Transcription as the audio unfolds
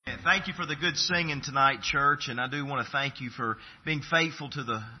Thank you for the good singing tonight, church, and I do want to thank you for being faithful to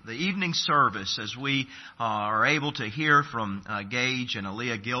the evening service as we are able to hear from Gage and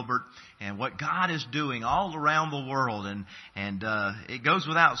Aaliyah Gilbert and what God is doing all around the world. And it goes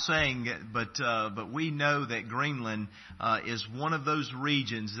without saying, but we know that Greenland is one of those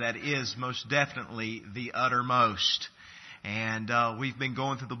regions that is most definitely the uttermost. And we've been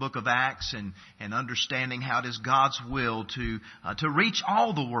going through the book of Acts and understanding how it is God's will to reach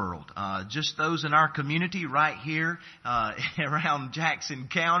all the world. Just those in our community right here around Jackson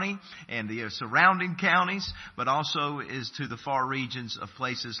County and the surrounding counties, but also is to the far regions of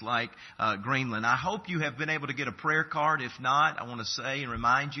places like Greenland. I hope you have been able to get a prayer card. If not, I want to say and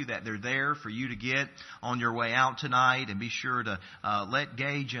remind you that they're there for you to get on your way out tonight. And be sure to let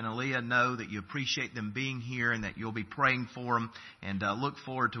Gage and Aaliyah know that you appreciate them being here and that you'll be praying for them, and look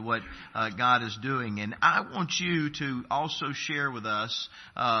forward to what God is doing. And I want you to also share with us,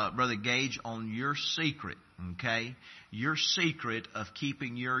 Brother Gage, on your secret, okay? Your secret of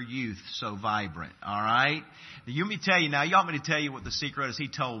keeping your youth so vibrant, all right? You want me to tell you now, you want me to tell you what the secret is? He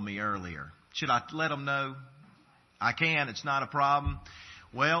told me earlier. Should I let him know? I can, it's not a problem.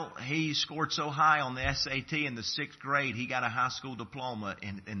 Well, he scored so high on the SAT in the 6th grade, he got a high school diploma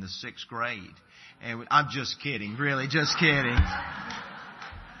in the 6th grade. And I'm just kidding, really, just kidding.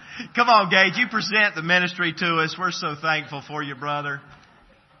 Come on, Gage, you present the ministry to us. We're so thankful for you, brother.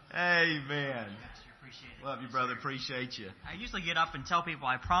 Amen. Love you, brother. Appreciate you. I usually get up and tell people,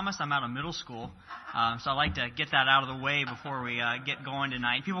 I promise I'm out of middle school. So I like to get that out of the way before we get going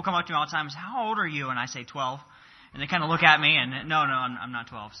tonight. People come up to me all the time and say, how old are you? And I say 12. And they kind of look at me and, no, I'm not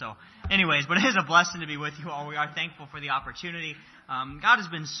 12. So anyways, but it is a blessing to be with you all. We are thankful for the opportunity. God has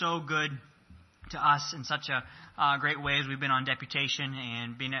been so good to us in such a great way as we've been on deputation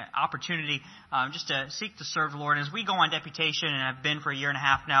and been an opportunity just to seek to serve the Lord. As we go on deputation, and I've been for a year and a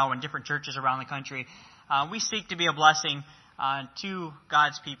half now in different churches around the country, we seek to be a blessing to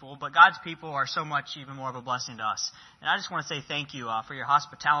God's people, but God's people are so much even more of a blessing to us. And I just want to say thank you for your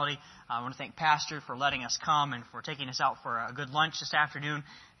hospitality. I want to thank Pastor for letting us come and for taking us out for a good lunch this afternoon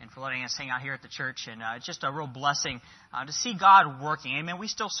and for letting us hang out here at the church. And it's just a real blessing to see God working. Amen. We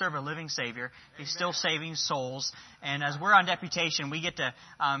still serve a living Savior. He's still saving souls. And as we're on deputation, we get to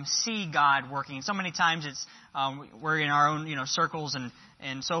see God working. So many times it's we're in our own circles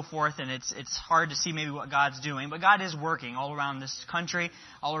and so forth, and it's hard to see maybe what God's doing. But God is working all around this country,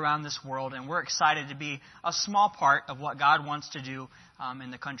 all around this world, and we're excited to be a small part of what God wants to do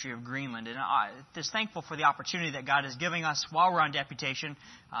in the country of Greenland. And just thankful for the opportunity that God is giving us while we're on deputation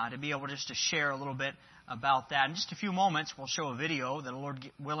to be able just to share a little bit about that. In just a few moments, we'll show a video that, the Lord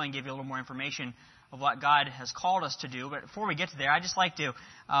willing, give you a little more information of what God has called us to do. But before we get to there, I just like to,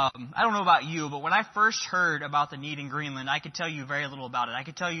 I don't know about you, but when I first heard about the need in Greenland, I could tell you very little about it. I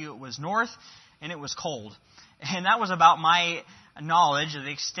could tell you it was north and it was cold. And that was about my knowledge of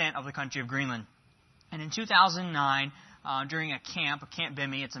the extent of the country of Greenland. And in 2009, during a Camp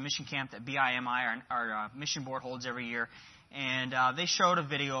BIMI, it's a mission camp that BIMI, our mission board, holds every year. And they showed a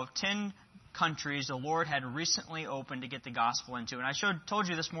video of 10 countries the Lord had recently opened to get the gospel into. And I told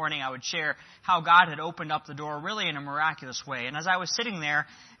you this morning I would share how God had opened up the door really in a miraculous way. And as I was sitting there,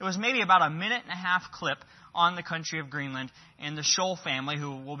 it was maybe about a 1.5-minute clip on the country of Greenland and the Scholl family,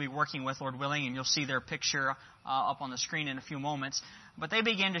 who we'll be working with, Lord willing, and you'll see their picture up on the screen in a few moments. But they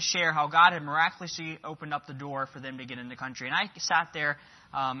began to share how God had miraculously opened up the door for them to get into the country. And I sat there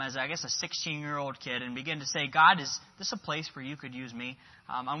as, I guess, a 16-year-old kid and began to say, God, is this a place where you could use me?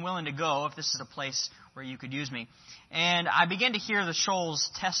 I'm willing to go if this is a place where you could use me. And I began to hear the Scholl's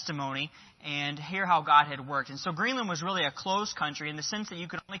testimony and hear how God had worked. And so Greenland was really a closed country in the sense that you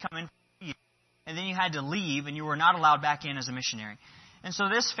could only come in for a year, and then you had to leave, and you were not allowed back in as a missionary. And so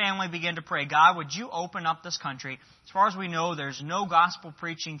this family began to pray, God, would you open up this country? As far as we know, there's no gospel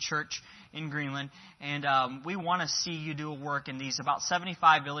preaching church in Greenland, and we want to see you do a work in these about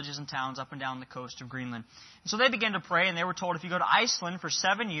 75 villages and towns up and down the coast of Greenland. And so they began to pray, and they were told if you go to Iceland for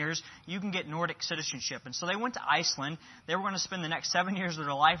 7 years, you can get Nordic citizenship. And so they went to Iceland. They were going to spend the next 7 years of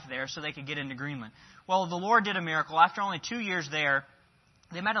their life there so they could get into Greenland. Well, the Lord did a miracle. After only 2 years there,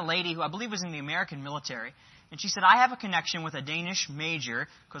 they met a lady who I believe was in the American military. And she said, I have a connection with a Danish major,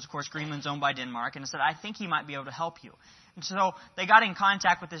 because, of course, Greenland's owned by Denmark. And I said, I think he might be able to help you. And so they got in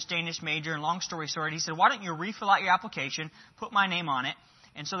contact with this Danish major, and long story short, he said, why don't you refill out your application, put my name on it.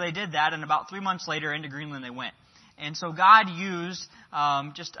 And so they did that, and about 3 months later into Greenland they went. And so God used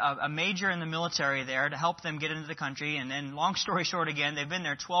just a major in the military there to help them get into the country. And then, long story short again, they've been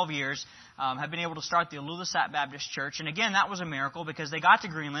there 12 years, have been able to start the Ilulissat Baptist Church. And again, that was a miracle because they got to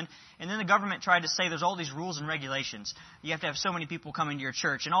Greenland, and then the government tried to say there's all these rules and regulations. You have to have so many people coming to your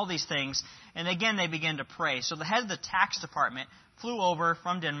church and all these things. And again, they began to pray. So the head of the tax department flew over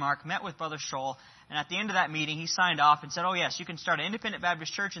from Denmark, met with Brother Scholl, and at the end of that meeting, he signed off and said, oh, yes, you can start an independent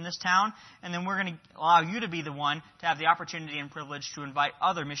Baptist church in this town, and then we're going to allow you to be the one to have the opportunity and privilege to invite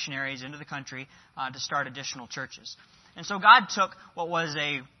other missionaries into the country to start additional churches. And so God took what was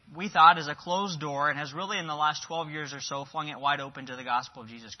we thought, is a closed door and has really in the last 12 years or so flung it wide open to the gospel of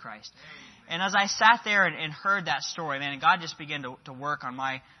Jesus Christ. And as I sat there and heard that story, man, God just began to work on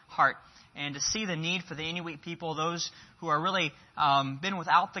my heart. And to see the need for the Inuit people, those who are really been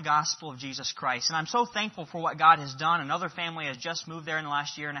without the gospel of Jesus Christ. And I'm so thankful for what God has done. Another family has just moved there in the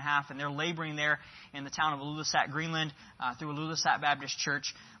last year and a half, and they're laboring there in the town of Ilulissat, Greenland, through Ilulissat Baptist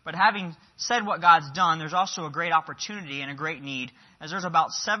Church. But having said what God's done, there's also a great opportunity and a great need, as there's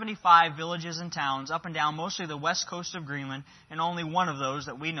about 75 villages and towns up and down mostly the west coast of Greenland, and only one of those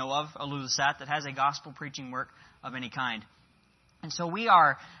that we know of, Ilulissat, that has a gospel preaching work of any kind. And so we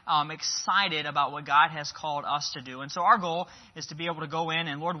are excited about what God has called us to do. And so our goal is to be able to go in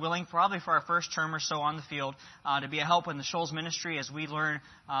and, Lord willing, probably for our first term or so on the field, to be a help in the Shoals ministry as we learn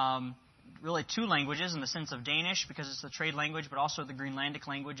really two languages in the sense of Danish, because it's the trade language, but also the Greenlandic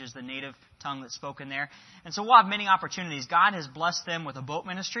language is the native tongue that's spoken there. And so we'll have many opportunities. God has blessed them with a boat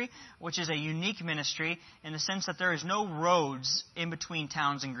ministry, which is a unique ministry in the sense that there is no roads in between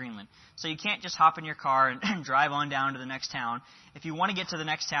towns in Greenland. So you can't just hop in your car and drive on down to the next town. If you want to get to the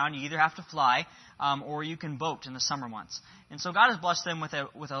next town, you either have to fly or you can boat in the summer months. And so God has blessed them with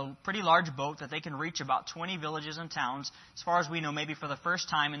a pretty large boat that they can reach about 20 villages and towns, as far as we know, maybe for the first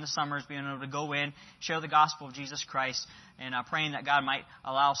time in the summers, being able to go in, share the gospel of Jesus Christ, and praying that God might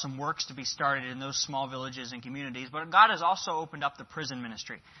allow some works to be started in those small villages and communities. But God has also opened up the prison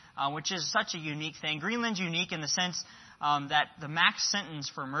ministry, which is such a unique thing. Greenland's unique in the sense that the max sentence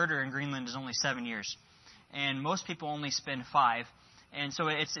for murder in Greenland is only 7 years. And most people only spend 5. And so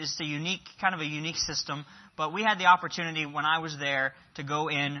it's a unique, kind of a unique system. But we had the opportunity when I was there to go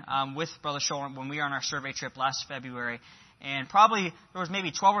in with Brother Scholl when we were on our survey trip last February. And probably there was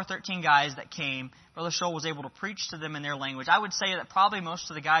maybe 12 or 13 guys that came. Brother Scholl was able to preach to them in their language. I would say that probably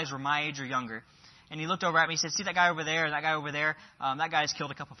most of the guys were my age or younger. And he looked over at me and said, see that guy over there and that guy over there? That guy's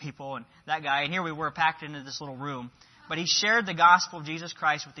killed a couple people, and that guy. And here we were packed into this little room. But he shared the gospel of Jesus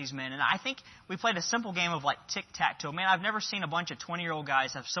Christ with these men. And I think we played a simple game of like tic-tac-toe. Man, I've never seen a bunch of 20-year-old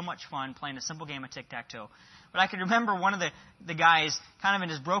guys have so much fun playing a simple game of tic-tac-toe. But I can remember one of the guys, kind of in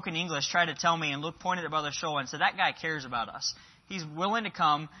his broken English, tried to tell me and pointed at Brother Scholl and said, that guy cares about us. He's willing to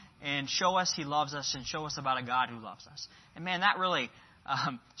come and show us he loves us and show us about a God who loves us. And man, that really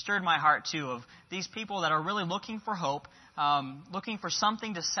stirred my heart too, of these people that are really looking for hope, looking for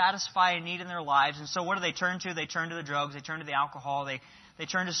something to satisfy a need in their lives. And so what do they turn to? They turn to the drugs, they turn to the alcohol, they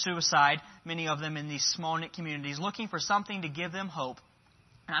turn to suicide, many of them in these small-knit communities, looking for something to give them hope.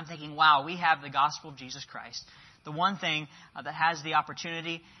 And I'm thinking, wow, we have the gospel of Jesus Christ, the one thing that has the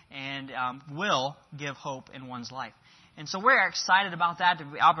opportunity and will give hope in one's life. And so we're excited about that, to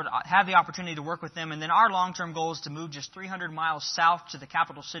have the opportunity to work with them. And then our long-term goal is to move just 300 miles south to the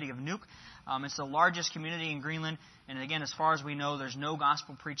capital city of Nuuk. It's the largest community in Greenland. And again, as far as we know, there's no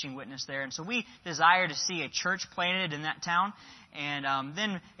gospel preaching witness there. And so we desire to see a church planted in that town. And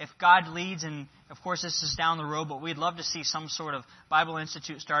then if God leads, and of course this is down the road, but we'd love to see some sort of Bible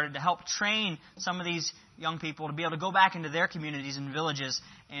Institute started to help train some of these young people to be able to go back into their communities and villages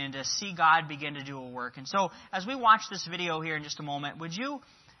and to see God begin to do a work. And so as we watch this video here in just a moment, would you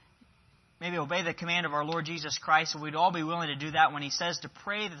maybe obey the command of our Lord Jesus Christ? And we'd all be willing to do that when He says to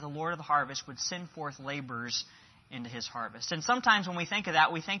pray that the Lord of the harvest would send forth laborers into His harvest. And sometimes when we think of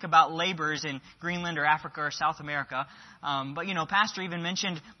that, we think about laborers in Greenland or Africa or South America. But you know, Pastor even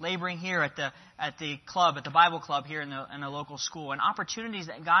mentioned laboring here at the club, at the Bible club here in the local school, and opportunities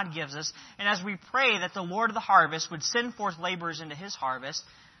that God gives us. And as we pray that the Lord of the harvest would send forth laborers into His harvest,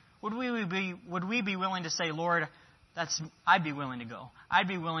 would we be willing to say, Lord, I'd be willing to go. I'd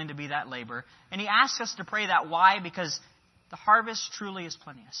be willing to be that laborer. And He asks us to pray that. Why? Because the harvest truly is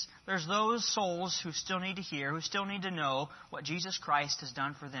plenteous. There's those souls who still need to hear, who still need to know what Jesus Christ has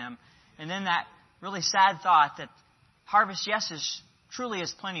done for them. And then that really sad thought that harvest, yes, is truly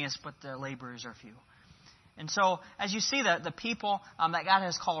is plenteous, but the laborers are few. And so as you see the people that God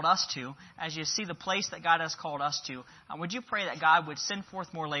has called us to, as you see the place that God has called us to, would you pray that God would send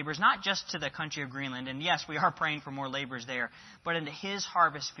forth more laborers, not just to the country of Greenland, and yes, we are praying for more laborers there, but into His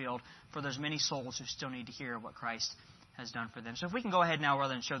harvest field for those many souls who still need to hear what Christ has done for them. So if we can go ahead now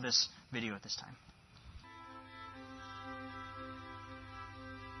rather than show this video at this time.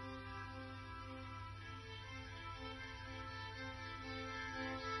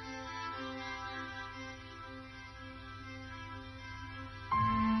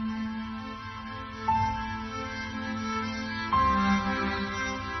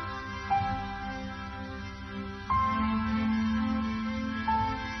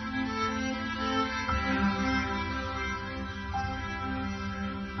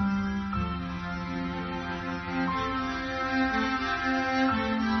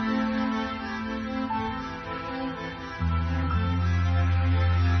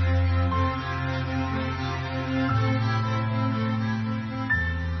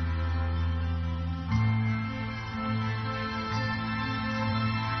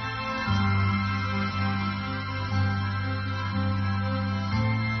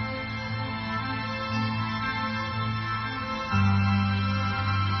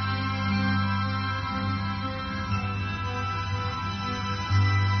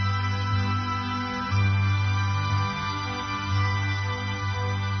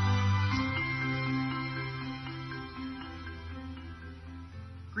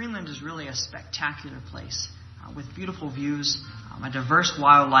 Greenland is really a spectacular place with beautiful views, a diverse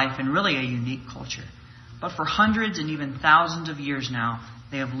wildlife, and really a unique culture. But for hundreds and even thousands of years now,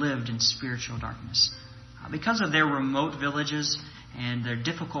 they have lived in spiritual darkness. Because of their remote villages and their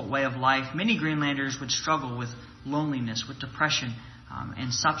difficult way of life, many Greenlanders would struggle with loneliness, with depression,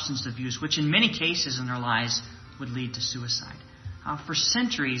 and substance abuse, which in many cases in their lives would lead to suicide. For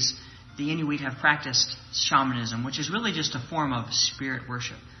centuries, the Inuit have practiced shamanism, which is really just a form of spirit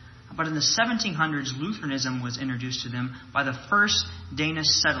worship. But in the 1700s, Lutheranism was introduced to them by the first Danish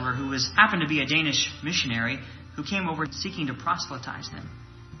settler who happened to be a Danish missionary who came over seeking to proselytize them.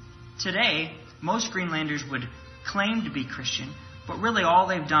 Today, most Greenlanders would claim to be Christian, but really all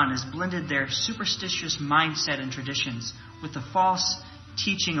they've done is blended their superstitious mindset and traditions with the false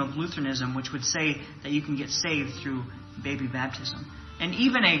teaching of Lutheranism, which would say that you can get saved through baby baptism. And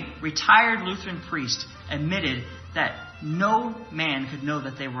even a retired Lutheran priest admitted that no man could know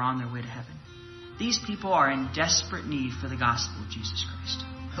that they were on their way to heaven. These people are in desperate need for the gospel of Jesus Christ.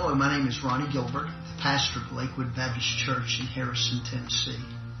 Hello, my name is Ronnie Gilbert, pastor of Lakewood Baptist Church in Harrison, Tennessee.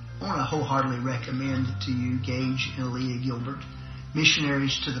 I want to wholeheartedly recommend to you Gage and Aaliyah Gilbert,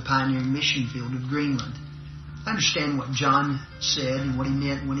 missionaries to the pioneering mission field of Greenland. I understand what John said and what he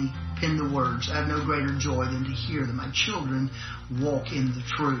meant when he penned the words, "I have no greater joy than to hear that my children walk in the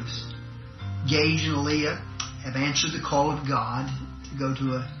truth." Gage and Aaliyah have answered the call of God to go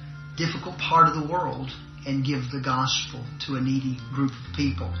to a difficult part of the world and give the gospel to a needy group of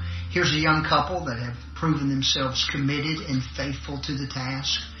people. Here's a young couple that have proven themselves committed and faithful to the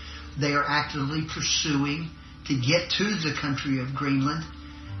task. They are actively pursuing to get to the country of Greenland.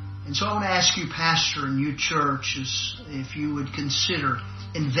 And so I want to ask you, pastor, and you churches, if you would consider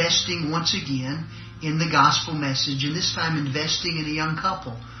investing once again in the gospel message, and this time investing in a young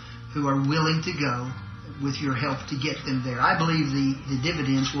couple who are willing to go with your help to get them there. I believe the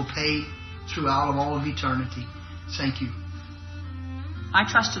dividends will pay throughout all of eternity. Thank you. I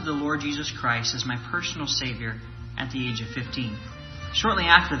trusted the Lord Jesus Christ as my personal Savior at the age of 15. Shortly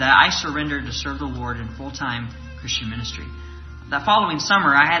after that, I surrendered to serve the Lord in full-time Christian ministry. That following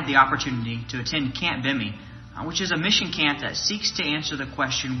summer, I had the opportunity to attend Camp Bimmy, which is a mission camp that seeks to answer the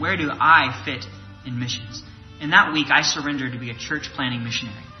question, where do I fit in missions? In that week, I surrendered to be a church planting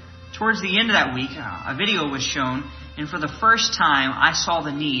missionary. Towards the end of that week, a video was shown, and for the first time, I saw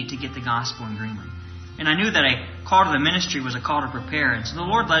the need to get the gospel in Greenland. And I knew that a call to the ministry was a call to prepare, and so the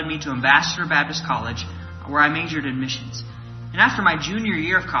Lord led me to Ambassador Baptist College, where I majored in missions. And after my junior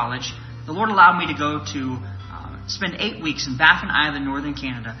year of college, the Lord allowed me to go to spend 8 weeks in Baffin Island, northern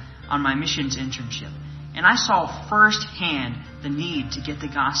Canada, on my missions internship. And I saw firsthand the need to get the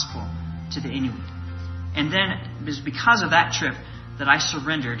gospel to the Inuit. And then it was because of that trip that I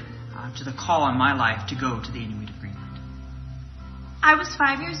surrendered to the call on my life to go to the Inuit of Greenland. I was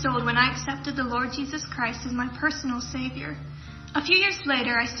 5 years old when I accepted the Lord Jesus Christ as my personal Savior. A few years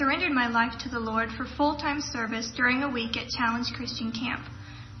later, I surrendered my life to the Lord for full-time service during a week at Challenge Christian Camp.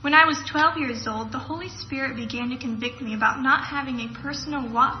 When I was 12 years old, the Holy Spirit began to convict me about not having a personal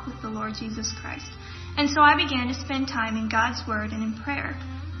walk with the Lord Jesus Christ, and so I began to spend time in God's Word and in prayer.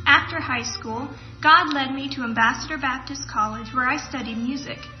 After high school, God led me to Ambassador Baptist College, where I studied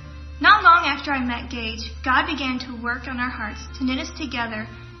music. Not long after I met Gage, God began to work on our hearts, to knit us together,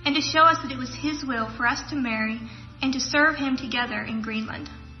 and to show us that it was His will for us to marry and to serve Him together in Greenland.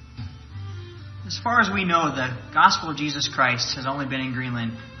 As far as we know, the gospel of Jesus Christ has only been in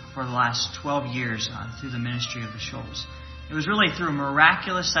Greenland for the last 12 years through the ministry of the Shoals. It was really through a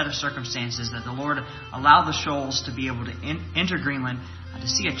miraculous set of circumstances that the Lord allowed the Shoals to be able to enter Greenland, to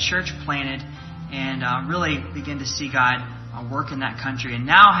see a church planted, and really begin to see God work in that country, and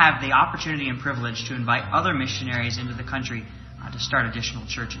now have the opportunity and privilege to invite other missionaries into the country to start additional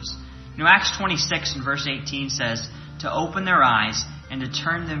churches. Acts 26 and verse 18 says, to open their eyes and to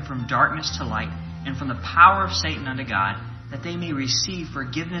turn them from darkness to light and from the power of Satan unto God, that they may receive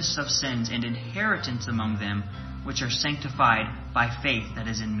forgiveness of sins and inheritance among them which are sanctified by faith that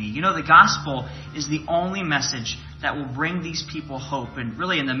is in me. The gospel is the only message that will bring these people hope, and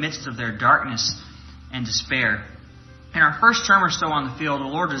really in the midst of their darkness and despair. In our first term or so on the field, the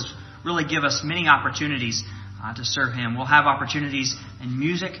Lord has really given us many opportunities to serve Him. We'll have opportunities in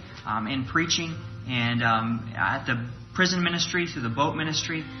music, in preaching, and at the prison ministry, through the boat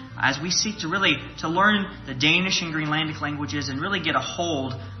ministry, as we seek to learn the Danish and Greenlandic languages and really get a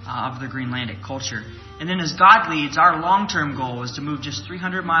hold of the Greenlandic culture. And then as God leads, our long-term goal is to move just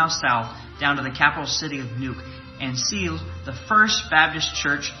 300 miles south down to the capital city of Nuuk and see the first Baptist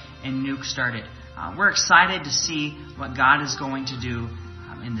church in Nuuk started. We're excited to see what God is going to do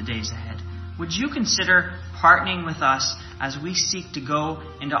in the days ahead. Would you consider partnering with us as we seek to go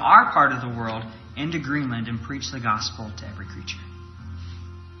into our part of the world, into Greenland, and preach the gospel to every creature?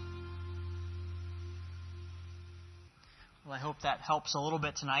 Well, I hope that helps a little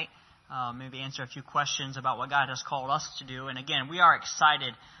bit tonight. Maybe answer a few questions about what God has called us to do. And again, we are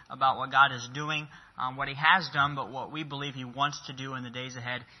excited about what God is doing, what He has done, but what we believe He wants to do in the days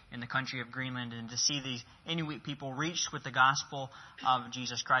ahead in the country of Greenland, and to see these Inuit people reached with the gospel of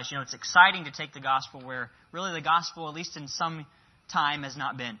Jesus Christ. It's exciting to take the gospel where really the gospel, at least in some time, has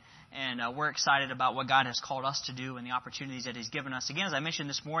not been. And we're excited about what God has called us to do and the opportunities that He's given us. Again, as I mentioned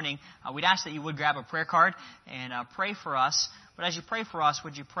this morning, we'd ask that you would grab a prayer card and pray for us. But as you pray for us,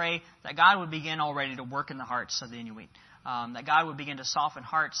 would you pray that God would begin already to work in the hearts of the Inuit? That God would begin to soften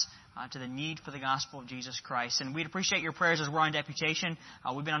hearts to the need for the gospel of Jesus Christ. And we'd appreciate your prayers as we're on deputation.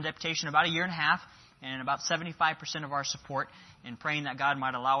 We've been on deputation about a year and a half, and about 75% of our support in praying that God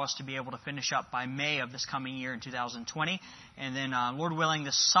might allow us to be able to finish up by May of this coming year in 2020. And then, Lord willing,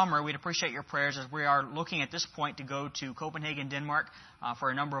 this summer, we'd appreciate your prayers as we are looking at this point to go to Copenhagen, Denmark,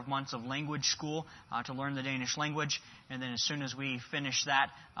 for a number of months of language school to learn the Danish language. And then as soon as we finish that,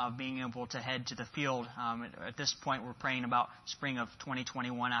 being able to head to the field. At this point, we're praying about spring of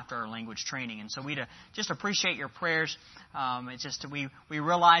 2021 after our language training. And so we'd just appreciate your prayers. It's just we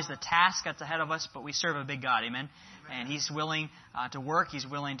realize the task that's ahead of us, but we serve a big God. Amen. And He's willing to work. He's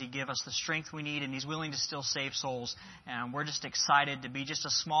willing to give us the strength we need, and He's willing to still save souls. And we're just excited to be just a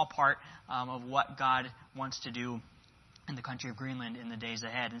small part of what God wants to do in the country of Greenland in the days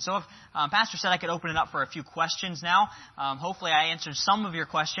ahead. And so if Pastor said I could open it up for a few questions now. Hopefully I answered some of your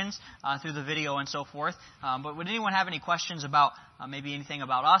questions through the video and so forth. But would anyone have any questions about maybe anything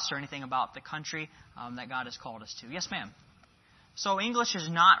about us or anything about the country that God has called us to? Yes, ma'am. So English is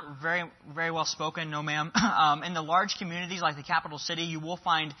not very, very well spoken, no ma'am. In the large communities like the capital city, you will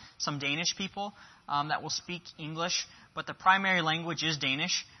find some Danish people that will speak English, but the primary language is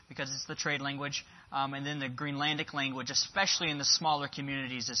Danish because it's the trade language. And then the Greenlandic language, especially in the smaller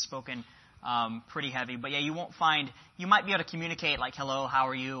communities, is spoken pretty heavy. But yeah, you might be able to communicate like hello, how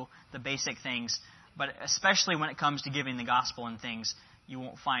are you, the basic things. But especially when it comes to giving the gospel and things, you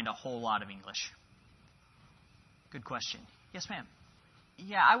won't find a whole lot of English. Good question. Yes, ma'am.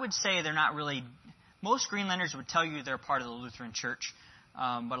 Yeah, I would say they're not really. Most Greenlanders would tell you they're part of the Lutheran Church,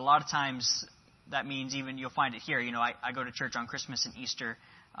 but a lot of times that means even you'll find it here. I go to church on Christmas and Easter.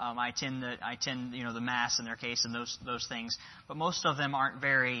 I attend the Mass in their case and those things. But most of them aren't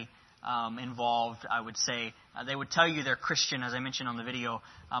very involved. I would say they would tell you they're Christian, as I mentioned on the video,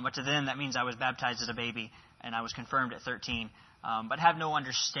 but to them that means I was baptized as a baby and I was confirmed at 13, but have no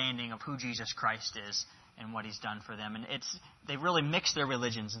understanding of who Jesus Christ is and what He's done for them. And they really mix their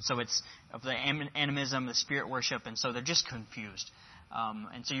religions, and so it's of the animism, the spirit worship, and so they're just confused.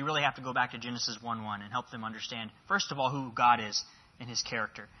 And so you really have to go back to Genesis 1:1 and help them understand, first of all, who God is and His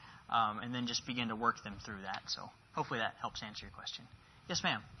character, and then just begin to work them through that. So hopefully that helps answer your question. Yes,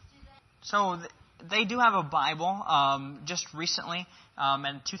 ma'am. So they do have a Bible. Just recently,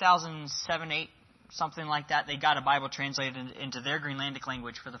 in 2007, 8, something like that, they got a Bible translated into their Greenlandic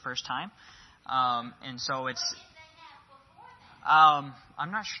language for the first time. And so it's, I'm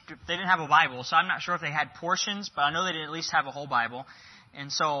not sure, they didn't have a Bible, so I'm not sure if they had portions, but I know they didn't at least have a whole Bible. And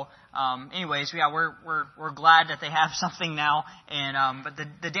so, anyways, yeah, we're glad that they have something now. And but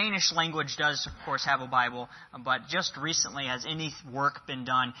the Danish language does, of course, have a Bible. But just recently, has any work been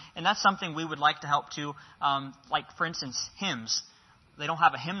done? And that's something we would like to help too. Like, for instance, hymns. They don't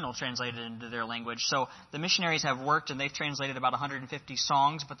have a hymnal translated into their language. So the missionaries have worked, and they've translated about 150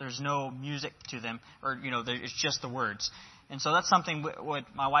 songs, but there's no music to them, or it's just the words. And so that's something what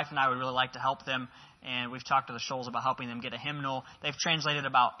my wife and I would really like to help them. And we've talked to the Shoals about helping them get a hymnal. They've translated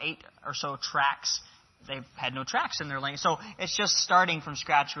about 8 or so tracks. They've had no tracks in their language. So it's just starting from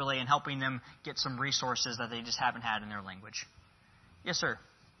scratch, really, and helping them get some resources that they just haven't had in their language. Yes, sir.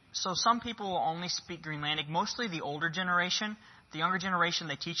 So some people will only speak Greenlandic, mostly the older generation. The younger generation,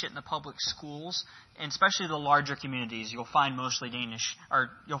 they teach it in the public schools, and especially the larger communities. You'll find mostly Danish, or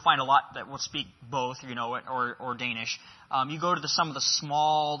you'll find a lot that will speak both, or Danish. You go to some of the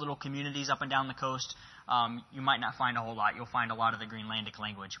small little communities up and down the coast, you might not find a whole lot. You'll find a lot of the Greenlandic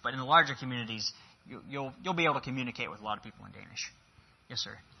language. But in the larger communities, you'll be able to communicate with a lot of people in Danish. Yes,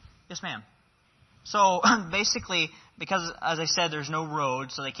 sir. Yes, ma'am. So basically, because, as I said, there's no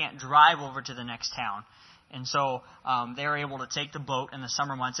road, so they can't drive over to the next town. And so they're able to take the boat in the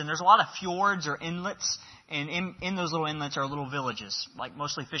summer months. And there's a lot of fjords or inlets. And in those little inlets are little villages, like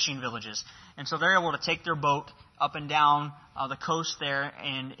mostly fishing villages. And so they're able to take their boat up and down the coast there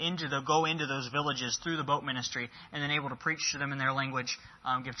and go into those villages through the boat ministry, and then able to preach to them in their language,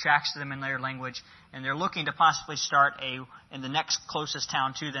 give tracts to them in their language. And they're looking to possibly start in the next closest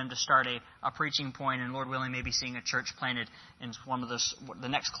town to them, to start a preaching point, and Lord willing, maybe seeing a church planted in one of the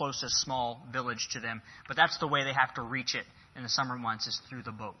next closest small village to them. But that's the way they have to reach it in the summer months, is through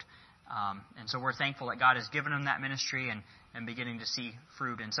the boat. And so we're thankful that God has given them that ministry and beginning to see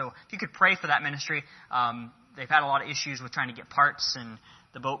fruit. And so if you could pray for that ministry. They've had a lot of issues with trying to get parts, and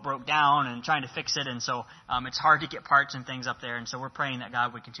the boat broke down and trying to fix it. And so it's hard to get parts and things up there. And so we're praying that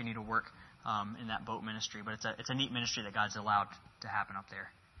God would continue to work in that boat ministry. But it's a neat ministry that God's allowed to happen up there.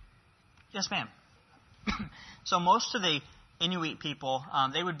 Yes, ma'am. So most of the Inuit people,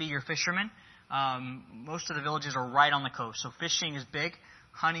 they would be your fishermen. Most of the villages are right on the coast. So fishing is big.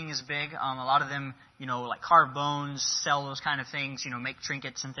 Hunting is big. A lot of them, like carve bones, sell those kind of things, make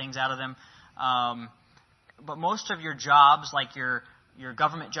trinkets and things out of them. But most of your jobs, like your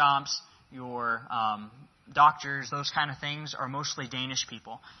government jobs, your doctors, those kind of things, are mostly Danish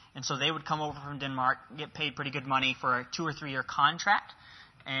people. And so they would come over from Denmark, get paid pretty good money for a 2 or 3 year contract,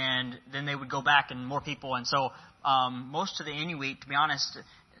 and then they would go back, and more people. And so most of the Inuit, to be honest,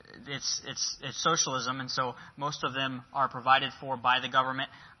 it's socialism, and so most of them are provided for by the government,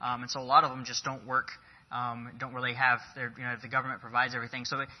 and so a lot of them just don't work, don't really have their, the government provides everything.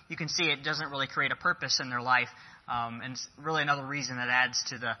 So you can see it doesn't really create a purpose in their life, and it's really another reason that adds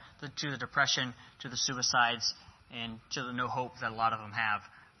to the depression, to the suicides, and to the no hope that a lot of them have,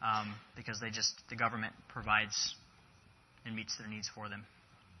 because the government provides and meets their needs for them.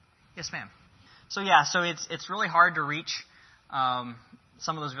 Yes, ma'am. So it's really hard to reach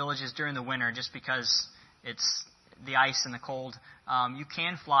some of those villages during the winter, just because it's the ice and the cold. You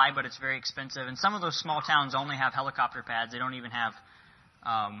can fly, but it's very expensive. And some of those small towns only have helicopter pads. They don't even have,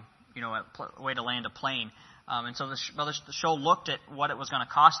 a way to land a plane. And so the show looked at what it was going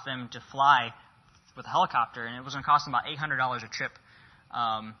to cost them to fly with a helicopter, and it was going to cost them about $800 a trip,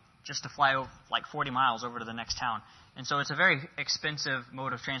 just to fly over, like 40 miles over to the next town. And so it's a very expensive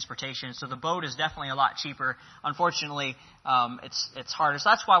mode of transportation. So the boat is definitely a lot cheaper. Unfortunately, it's harder. So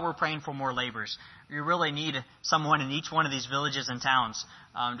that's why we're praying for more laborers. You really need someone in each one of these villages and towns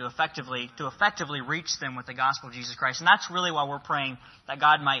to effectively reach them with the gospel of Jesus Christ. And that's really why we're praying that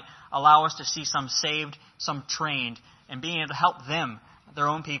God might allow us to see some saved, some trained, and being able to help them, their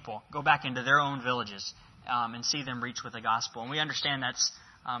own people, go back into their own villages and see them reach with the gospel. And we understand that's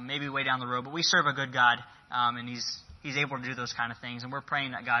maybe way down the road, but we serve a good God, and He's able to do those kind of things, and we're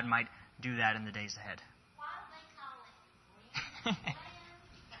praying that God might do that in the days ahead.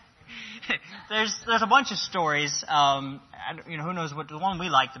 There's a bunch of stories. Who knows what the one we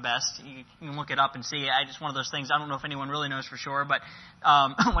like the best? You can look it up and see. It's one of those things. I don't know if anyone really knows for sure, but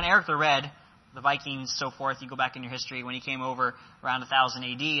when Eric the Red, the Vikings, so forth, you go back in your history, when he came over around 1000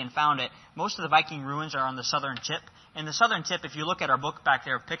 AD and found it, most of the Viking ruins are on the southern tip. And the southern tip, if you look at our book back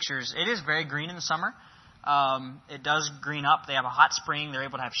there of pictures, it is very green in the summer. It does green up. They have a hot spring. They're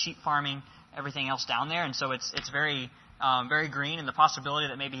able to have sheep farming, everything else down there. And so it's very, very green. And the possibility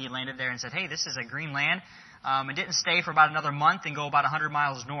that maybe he landed there and said, hey, this is a green land, and didn't stay for about another month and go about 100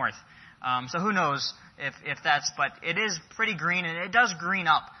 miles north. So who knows if that's, but it is pretty green, and it does green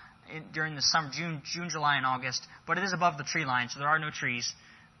up during the summer, June, July, and August. But it is above the tree line, so there are no trees.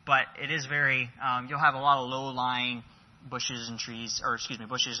 But it is very, you'll have a lot of low-lying bushes and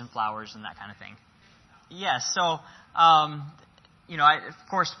bushes and flowers and that kind of thing. Yes, so, of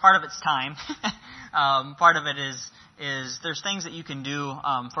course, part of it's time. Part of it is there's things that you can do.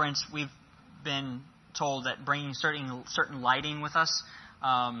 For instance, we've been told that bringing certain lighting with us,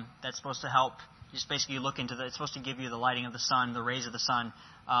 that's supposed to help. Just basically look into it's supposed to give you the lighting of the sun, the rays of the sun.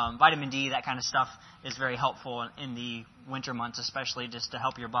 Vitamin D, that kind of stuff is very helpful in the winter months, especially just to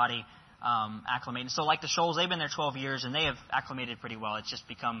help your body acclimate. And so like the Shoals, they've been there 12 years and they have acclimated pretty well. It's just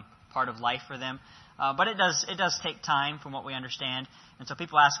become part of life for them. But it does take time from what we understand. And so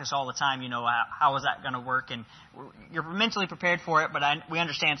people ask us all the time, how is that going to work? And you're mentally prepared for it, but we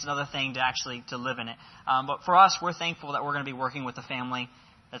understand it's another thing to live in it. But for us, we're thankful that we're going to be working with a family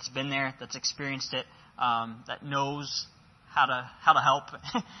that's been there, that's experienced it, that knows how to help.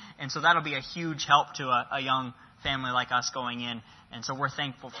 And so that'll be a huge help to a young family like us going in. And so we're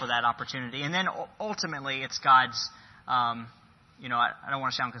thankful for that opportunity. And then ultimately, it's God's, I don't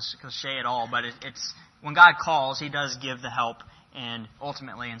want to sound cliche at all, but it's when God calls, He does give the help. And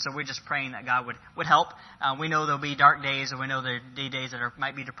ultimately, and so we're just praying that God would help. We know there'll be dark days, and we know there'll be days that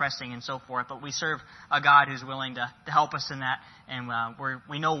might be depressing and so forth. But we serve a God who's willing to help us in that, and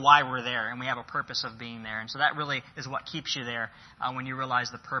we know why we're there, and we have a purpose of being there. And so that really is what keeps you there when you realize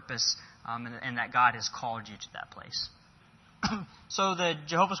the purpose and that God has called you to that place. So the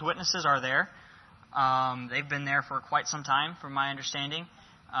Jehovah's Witnesses are there. They've been there for quite some time, from my understanding,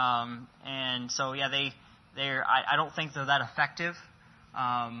 and so I don't think they're that effective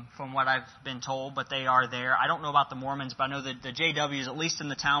from what I've been told, but they are there. I don't know about the Mormons, but I know that the JWs, at least in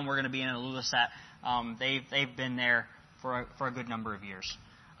the town we're going to be in Ilulissat, they've been there for a good number of years.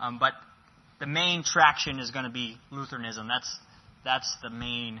 But the main traction is going to be Lutheranism. That's the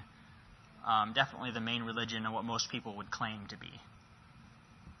main, definitely the main religion and what most people would claim to be.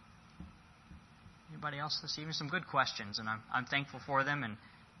 Anybody else this evening? Some good questions, and I'm thankful for them. And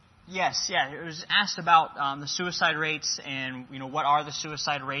yes, it was asked about the suicide rates and, what are the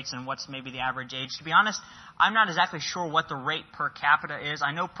suicide rates and what's maybe the average age. To be honest, I'm not exactly sure what the rate per capita is.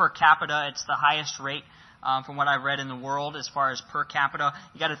 I know per capita it's the highest rate from what I've read in the world as far as per capita.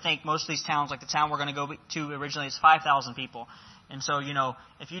 You got to think most of these towns, like the town we're going to go to originally, is 5,000 people. And so,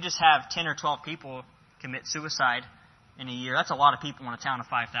 if you just have 10 or 12 people commit suicide in a year, that's a lot of people in a town of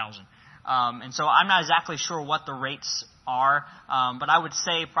 5,000. And so I'm not exactly sure what the rates are, but I would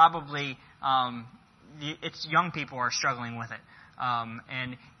say probably it's young people are struggling with it.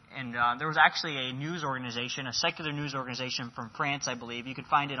 And there was actually a news organization, a secular news organization from France, I believe. You could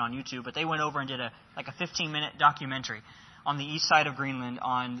find it on YouTube, but they went over and did a 15-minute documentary on the east side of Greenland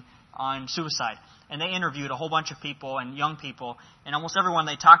on suicide. And they interviewed a whole bunch of people and young people, and almost everyone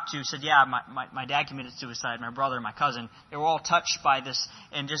they talked to said, yeah, my dad committed suicide, my brother, my cousin. They were all touched by this,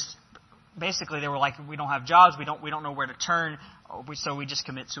 and just basically, they were like, we don't have jobs, we don't know where to turn, so we just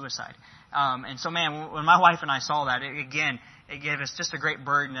commit suicide. And so, man, when my wife and I saw that, it gave us just a great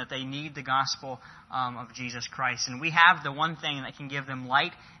burden that they need the gospel of Jesus Christ. And we have the one thing that can give them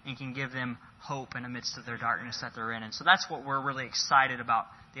light and can give them hope in the midst of their darkness that they're in. And so that's what we're really excited about,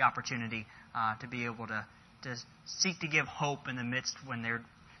 the opportunity to be able to seek to give hope in the midst when there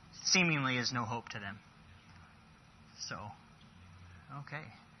seemingly is no hope to them. So, okay.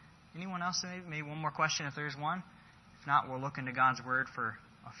 Anyone else? Maybe one more question if there's one. If not, we'll look into God's Word for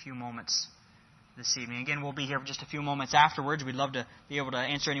a few moments this evening. Again, we'll be here for just a few moments afterwards. We'd love to be able to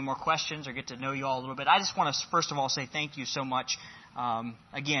answer any more questions or get to know you all a little bit. I just want to, first of all, say thank you so much,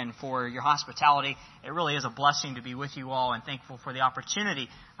 again, for your hospitality. It really is a blessing to be with you all, and thankful for the opportunity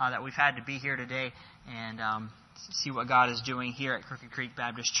that we've had to be here today and see what God is doing here at Crooked Creek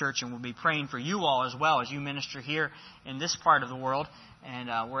Baptist Church. And we'll be praying for you all as well as you minister here in this part of the world.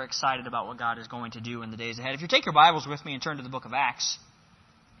 And we're excited about what God is going to do in the days ahead. If you take your Bibles with me and turn to the book of Acts,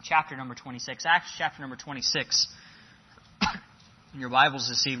 chapter number 26. Acts chapter number 26 in your Bibles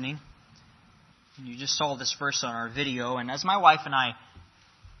this evening. And you just saw this verse on our video. And as my wife and I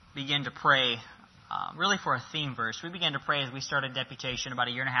begin to pray, really for a theme verse, we began to pray as we started deputation about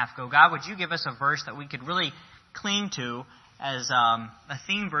a year and a half ago. God, would you give us a verse that we could really cling to as a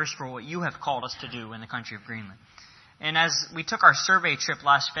theme verse for what you have called us to do in the country of Greenland? And as we took our survey trip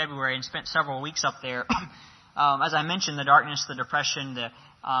last February and spent several weeks up there, as I mentioned, the darkness, the depression,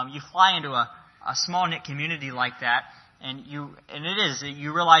 you fly into a small-knit community like that, and you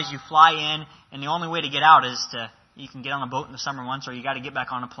realize you fly in, and the only way to get out is you can get on a boat in the summer months, or you got to get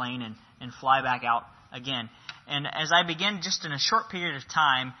back on a plane and fly back out again. And as I began, just in a short period of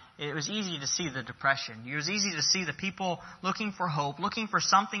time, it was easy to see the depression. It was easy to see the people looking for hope, looking for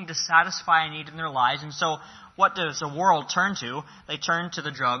something to satisfy a need in their lives. And so what does the world turn to? They turn to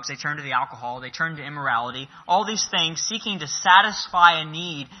the drugs, they turn to the alcohol, they turn to immorality, all these things seeking to satisfy a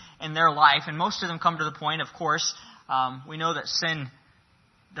need in their life. And most of them come to the point, of course, we know that sin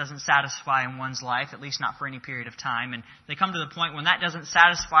doesn't satisfy in one's life, at least not for any period of time. And they come to the point when that doesn't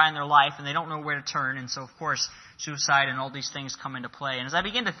satisfy in their life and they don't know where to turn. And so, of course, suicide and all these things come into play. And as I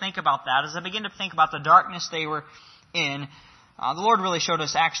begin to think about that, as I begin to think about the darkness they were in, the Lord really showed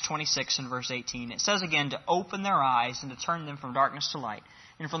us Acts 26 and verse 18. It says again, to open their eyes and to turn them from darkness to light,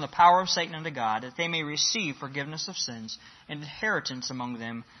 and from the power of Satan unto God, that they may receive forgiveness of sins and inheritance among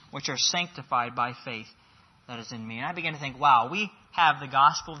them which are sanctified by faith that is in me. And I began to think, wow, we have the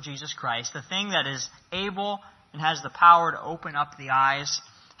gospel of Jesus Christ, the thing that is able and has the power to open up the eyes,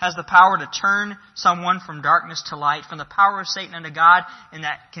 has the power to turn someone from darkness to light, from the power of Satan unto God, and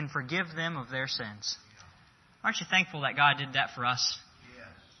that can forgive them of their sins. Aren't you thankful that God did that for us?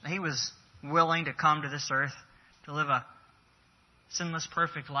 Yes. He was willing to come to this earth, to live a sinless,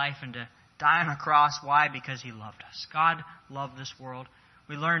 perfect life, and to die on a cross. Why? Because He loved us. God loved this world.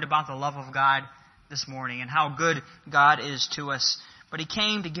 We learned about the love of God this morning and how good God is to us. But He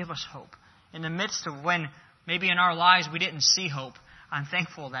came to give us hope. In the midst of when maybe in our lives we didn't see hope, I'm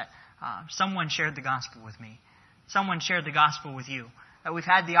thankful that someone shared the gospel with me. Someone shared the gospel with you. That we've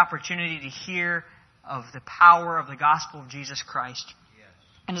had the opportunity to hear of the power of the gospel of Jesus Christ. Yes.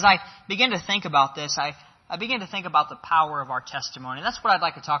 And as I begin to think about this, I begin to think about the power of our testimony. That's what I'd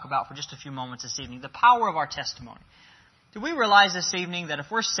like to talk about for just a few moments this evening. The power of our testimony. Do we realize this evening that if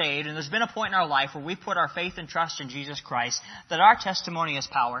we're saved, and there's been a point in our life where we put our faith and trust in Jesus Christ, that our testimony has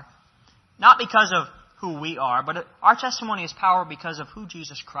power? Not because of who we are, but our testimony has power because of who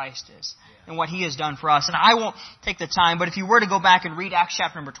Jesus Christ is and what He has done for us. And I won't take the time, but if you were to go back and read Acts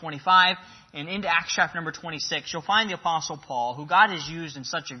chapter number 25 and into Acts chapter number 26, you'll find the Apostle Paul, who God has used in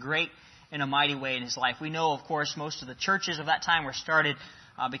such a great and a mighty way in his life. We know, of course, most of the churches of that time were started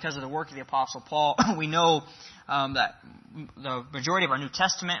because of the work of the Apostle Paul. We know that the majority of our New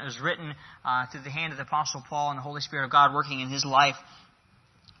Testament was written through the hand of the Apostle Paul and the Holy Spirit of God working in his life.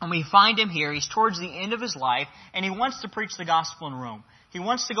 And we find him here. He's towards the end of his life, and he wants to preach the gospel in Rome. He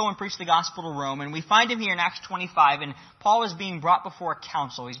wants to go and preach the gospel to Rome. And we find him here in Acts 25, and Paul is being brought before a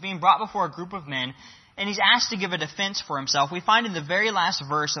council. He's being brought before a group of men, and he's asked to give a defense for himself. We find in the very last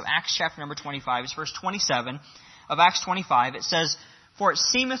verse of Acts chapter number 25, it's verse 27 of Acts 25, it says, "For it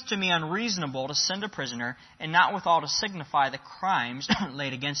seemeth to me unreasonable to send a prisoner, and not withal to signify the crimes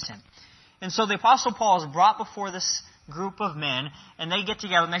laid against him." And so the Apostle Paul is brought before this group of men, and they get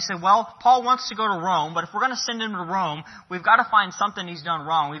together and they say, well, Paul wants to go to Rome, but if we're going to send him to Rome, we've got to find something he's done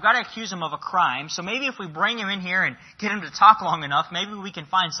wrong. We've got to accuse him of a crime. So maybe if we bring him in here and get him to talk long enough, maybe we can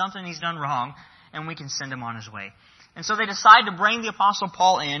find something he's done wrong, and we can send him on his way. And so they decide to bring the Apostle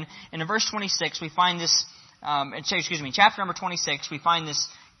Paul in. And in verse 26, we find this, chapter number 26, we find this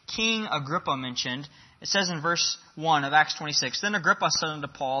King Agrippa mentioned. It says in verse 1 of Acts 26, "Then Agrippa said unto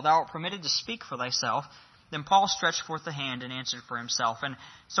Paul, Thou art permitted to speak for thyself. Then Paul stretched forth the hand and answered for himself." And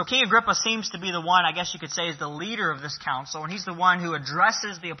so King Agrippa seems to be the one, I guess you could say, is the leader of this council. And he's the one who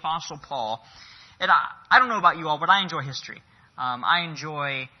addresses the Apostle Paul. And I don't know about you all, but I enjoy history. I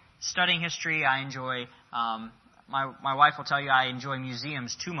enjoy studying history. I enjoy, my wife will tell you I enjoy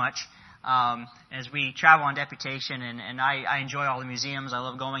museums too much. As we travel on deputation, and I enjoy all the museums. I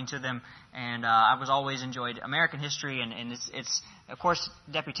love going to them, and I was always enjoyed American history, and it's of course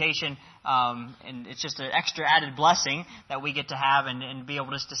deputation, and it's just an extra added blessing that we get to have and be able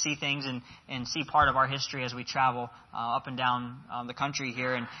just to see things and see part of our history as we travel up and down the country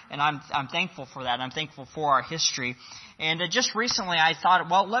here, and I'm thankful for that. I'm thankful for our history, and just recently I thought,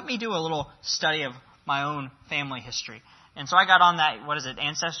 well, let me do a little study of my own family history. And so I got on that,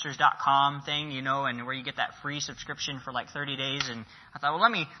 Ancestors.com thing, and where you get that free subscription for like 30 days. And I thought, well,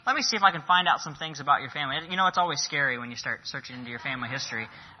 let me see if I can find out some things about your family. It's always scary when you start searching into your family history.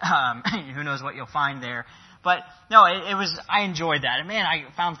 Who knows what you'll find there. But no, I enjoyed that. And man, I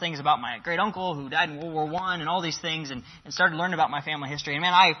found things about my great uncle who died in World War I and all these things, and started learning about my family history. And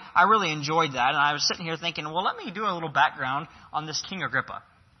man, I really enjoyed that. And I was sitting here thinking, well, let me do a little background on this King Agrippa.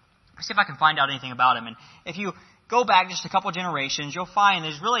 See if I can find out anything about him. And if you go back just a couple generations, you'll find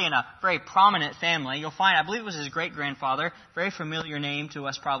he's really in a very prominent family. You'll find, I believe it was his great-grandfather, very familiar name to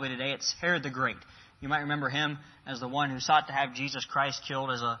us probably today. It's Herod the Great. You might remember him as the one who sought to have Jesus Christ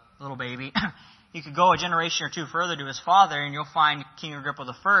killed as a little baby. You could go a generation or two further to his father, and you'll find King Agrippa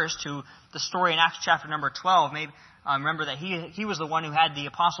I, who the story in Acts chapter number 12, maybe remember that he was the one who had the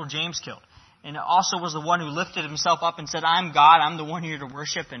Apostle James killed. and also was the one who lifted himself up and said, I'm God, I'm the one here to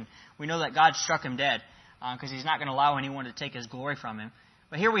worship. And we know that God struck him dead because he's not going to allow anyone to take his glory from him.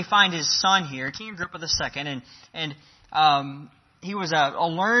 But here we find his son here, King Agrippa II, and he was a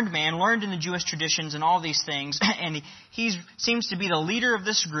learned man, learned in the Jewish traditions and all these things, and he seems to be the leader of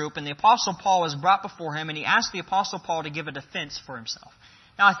this group, and the Apostle Paul was brought before him, and he asked the Apostle Paul to give a defense for himself.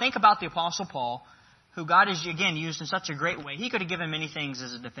 Now, I think about the Apostle Paul, who God has, again, used in such a great way. He could have given many things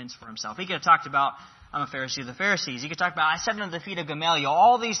as a defense for himself. He could have talked about, I'm a Pharisee of the Pharisees. He could talk about, I sat under the feet of Gamaliel.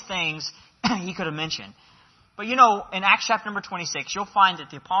 All these things he could have mentioned. But you know, in Acts chapter number 26, you'll find that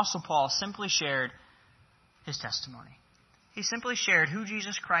the Apostle Paul simply shared his testimony. He simply shared who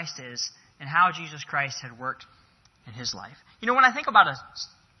Jesus Christ is and how Jesus Christ had worked in his life. You know, when I think about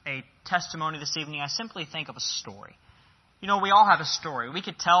a testimony this evening, I simply think of a story. You know, we all have a story. We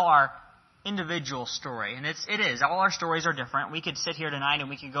could tell our individual story, and it is. All our stories are different. We could sit here tonight and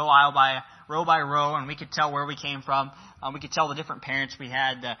we could go aisle by row, and we could tell where we came from. We could tell the different parents we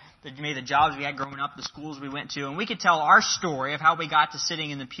had, maybe the jobs we had growing up, the schools we went to, and we could tell our story of how we got to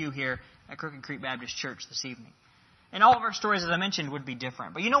sitting in the pew here at Crooked Creek Baptist Church this evening. And all of our stories, as I mentioned, would be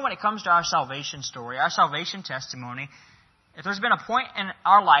different. But you know, when it comes to our salvation story, our salvation testimony, if there's been a point in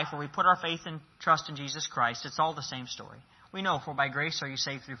our life where we put our faith and trust in Jesus Christ, it's all the same story. We know, for by grace are you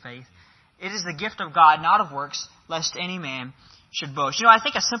saved through faith. It is the gift of God, not of works, lest any man should boast. You know, I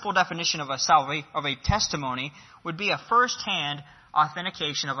think a simple definition of a testimony would be a first-hand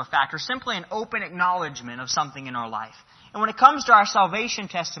authentication of a fact, or simply an open acknowledgement of something in our life. And when it comes to our salvation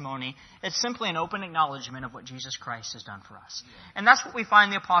testimony, it's simply an open acknowledgement of what Jesus Christ has done for us. And that's what we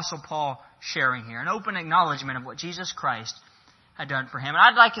find the Apostle Paul sharing here, an open acknowledgement of what Jesus Christ had done for him. And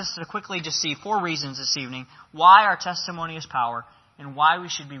I'd like us to quickly just see 4 reasons this evening why our testimony is power and why we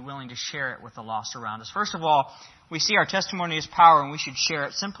should be willing to share it with the lost around us. First of all, we see our testimony is power and we should share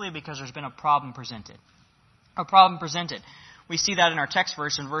it simply because there's been a problem presented. A problem presented. We see that in our text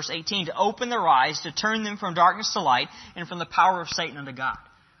verse in verse 18, to open their eyes, to turn them from darkness to light, and from the power of Satan unto God.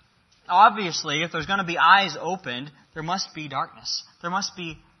 Obviously, if there's going to be eyes opened, there must be darkness. There must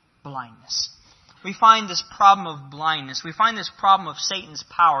be blindness. We find this problem of blindness. We find this problem of Satan's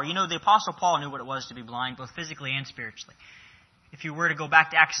power. You know, the Apostle Paul knew what it was to be blind, both physically and spiritually. If you were to go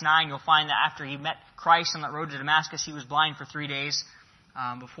back to Acts 9, you'll find that after he met Christ on that road to Damascus, he was blind for 3 days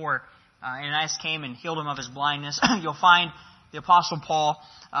before Ananias came and healed him of his blindness. You'll find the Apostle Paul,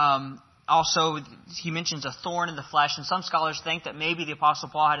 also, he mentions a thorn in the flesh, and some scholars think that maybe the Apostle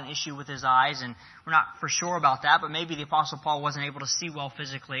Paul had an issue with his eyes, and we're not for sure about that, but maybe the Apostle Paul wasn't able to see well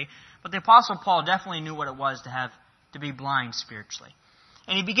physically. But the Apostle Paul definitely knew what it was to be blind spiritually.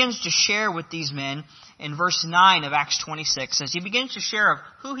 And he begins to share with these men in verse 9 of Acts 26, as he begins to share of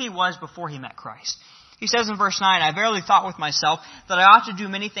who he was before he met Christ. He says in verse 9, I verily thought with myself that I ought to do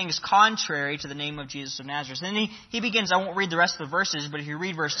many things contrary to the name of Jesus of Nazareth. And then he begins, I won't read the rest of the verses, but if you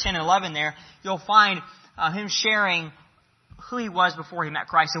read verse 10 and 11 there, you'll find him sharing who he was before he met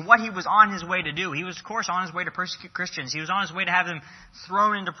Christ and what he was on his way to do. He was, of course, on his way to persecute Christians. He was on his way to have them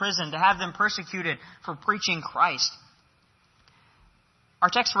thrown into prison, to have them persecuted for preaching Christ. Our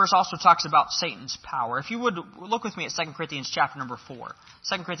text verse also talks about Satan's power. If you would, look with me at 2 Corinthians chapter number 4.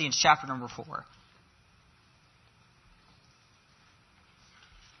 2 Corinthians chapter number 4.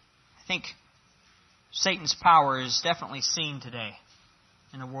 I think Satan's power is definitely seen today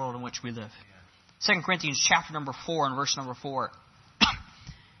in the world in which we live. 2 Corinthians chapter number 4 and verse number 4.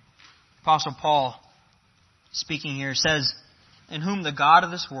 Apostle Paul, speaking here, says, in whom the God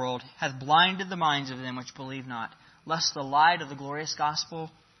of this world hath blinded the minds of them which believe not, lest the light of the glorious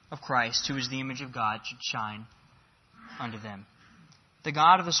gospel of Christ, who is the image of God, should shine unto them. The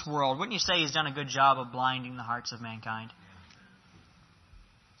God of this world, wouldn't you say he's done a good job of blinding the hearts of mankind?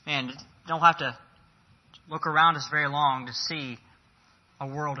 Man, don't have to look around us very long to see a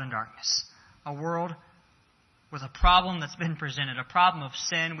world in darkness. A world with a problem that's been presented, a problem of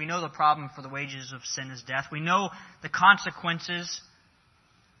sin. We know the problem for the wages of sin is death. We know the consequences.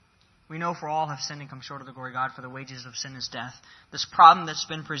 We know for all have sinned and come short of the glory of God, for the wages of sin is death. This problem that's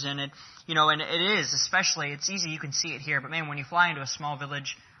been presented, and it is, especially, it's easy, you can see it here, but man, when you fly into a small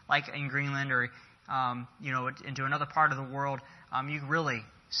village like in Greenland or, into another part of the world, you really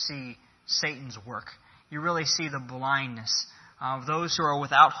see Satan's work. You really see the blindness of those who are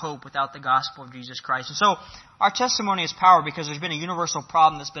without hope, without the gospel of Jesus Christ. And so our testimony is power because there's been a universal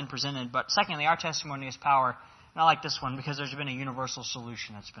problem that's been presented. But secondly, our testimony is power, and I like this one, because there's been a universal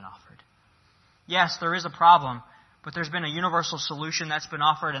solution that's been offered. Yes, there is a problem, but there's been a universal solution that's been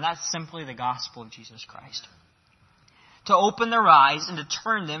offered, and that's simply the gospel of Jesus Christ. To open their eyes and to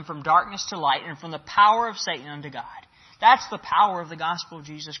turn them from darkness to light and from the power of Satan unto God. That's the power of the gospel of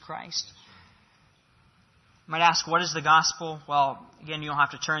Jesus Christ. You might ask, what is the gospel? Well, again, you don't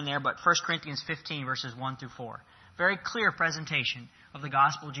have to turn there, but 1 Corinthians 15, verses 1 through 4. Very clear presentation of the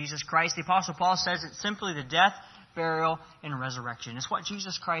gospel of Jesus Christ. The Apostle Paul says it's simply the death, burial, and resurrection. It's what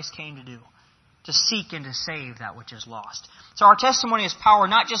Jesus Christ came to do, to seek and to save that which is lost. So our testimony has power,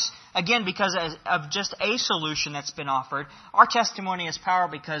 not just, again, because of just a solution that's been offered. Our testimony has power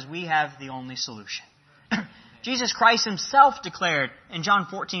because we have the only solution. Jesus Christ himself declared in John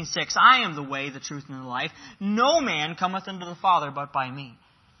 14:6, I am the way, the truth, and the life. No man cometh unto the Father but by me.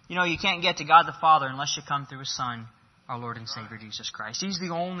 You know, you can't get to God the Father unless you come through His Son, our Lord and Savior, Jesus Christ. He's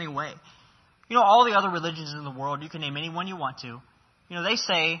the only way. You know, all the other religions in the world, you can name any one you want to. You know, they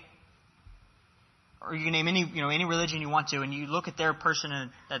say, or you can name any religion you want to, and you look at their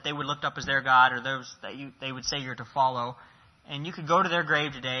person that they would look up as their God, or those that they would say you're to follow, and you could go to their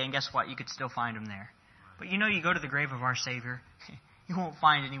grave today, and guess what? You could still find them there. But you know, you go to the grave of our Savior, you won't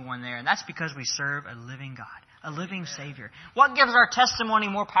find anyone there. And that's because we serve a living God, a living Savior. What gives our testimony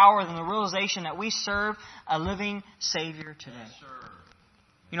more power than the realization that we serve a living Savior today? Yes,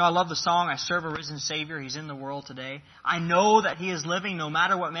 you know, I love the song, I serve a risen Savior. He's in the world today. I know that He is living no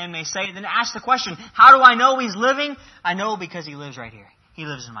matter what man may say. Then ask the question, how do I know He's living? I know because He lives right here. He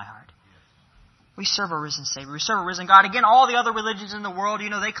lives in my heart. We serve a risen Savior. We serve a risen God. Again, all the other religions in the world, you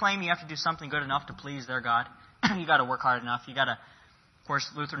know, they claim you have to do something good enough to please their God. You got to work hard enough. You got to, of course,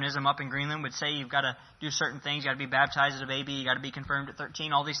 Lutheranism up in Greenland would say you've got to do certain things. You got to be baptized as a baby. You got to be confirmed at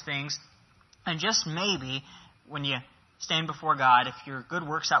 13. All these things, and just maybe when you stand before God, if your good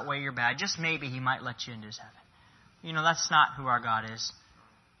works outweigh your bad, just maybe He might let you into His heaven. You know, that's not who our God is.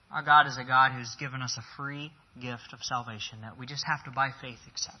 Our God is a God who's given us a free gift of salvation that we just have to by faith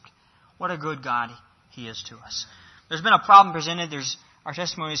accept. What a good God He is to us. There's been a problem presented. Our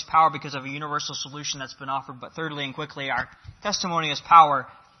testimony is power because of a universal solution that's been offered. But thirdly and quickly, our testimony is power,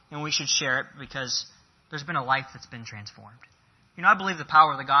 and we should share it because there's been a life that's been transformed. You know, I believe the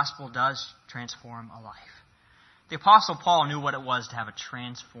power of the gospel does transform a life. The Apostle Paul knew what it was to have a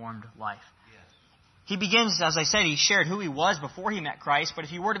transformed life. He begins, as I said, he shared who he was before he met Christ. But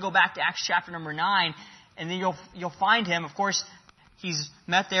if you were to go back to Acts chapter number 9, and then you'll find him, of course, he's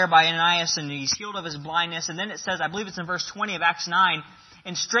met there by Ananias, and he's healed of his blindness. And then it says, I believe it's in verse 20 of Acts 9,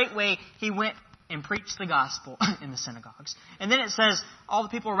 and straightway he went and preached the gospel in the synagogues. And then it says, all the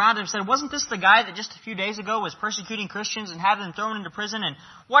people around him said, wasn't this the guy that just a few days ago was persecuting Christians and had them thrown into prison? And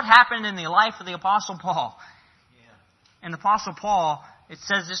what happened in the life of the Apostle Paul? And the Apostle Paul, it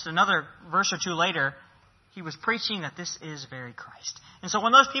says just another verse or two later, he was preaching that this is very Christ. And so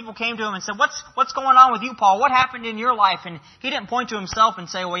when those people came to him and said, what's going on with you, Paul? What happened in your life? And he didn't point to himself and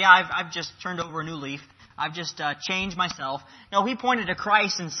say, well, yeah, I've just turned over a new leaf. I've just changed myself. No, he pointed to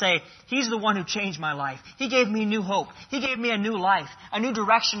Christ and say, He's the one who changed my life. He gave me new hope. He gave me a new life, a new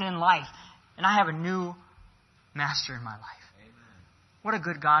direction in life. And I have a new master in my life. What a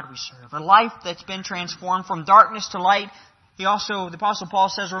good God we serve. A life that's been transformed from darkness to light. The Apostle Paul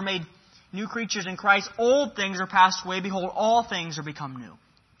says we're made new creatures in Christ. Old things are passed away. Behold, all things are become new.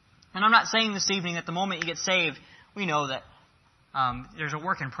 And I'm not saying this evening that the moment you get saved, we know that there's a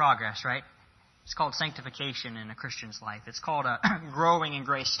work in progress, right? It's called sanctification in a Christian's life. It's called growing in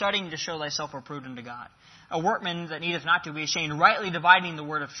grace, studying to show thyself approved unto God. A workman that needeth not to be ashamed, rightly dividing the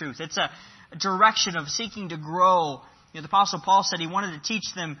word of truth. It's a direction of seeking to grow. You know, the Apostle Paul said he wanted to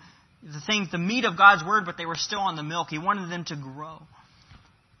teach them the meat of God's Word, but they were still on the milk. He wanted them to grow.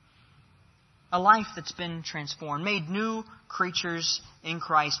 A life that's been transformed, made new creatures in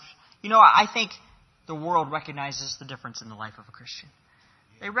Christ. You know, I think the world recognizes the difference in the life of a Christian.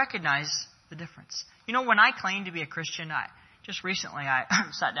 They recognize the difference. You know, when I claim to be a Christian, just recently I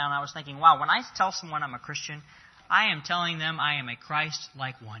sat down and I was thinking, wow, when I tell someone I'm a Christian, I am telling them I am a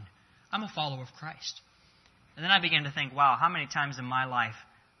Christ-like one. I'm a follower of Christ. And then I began to think, wow, how many times in my life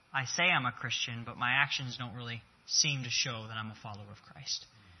I say I'm a Christian, but my actions don't really seem to show that I'm a follower of Christ.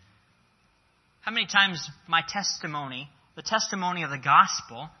 How many times my testimony, the testimony of the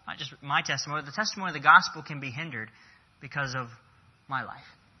gospel, not just my testimony, the testimony of the gospel can be hindered because of my life,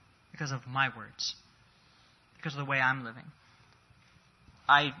 because of my words, because of the way I'm living.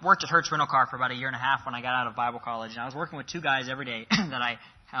 I worked at Hertz Rental Car for about 1.5 years when I got out of Bible college, and I was working with 2 guys every day that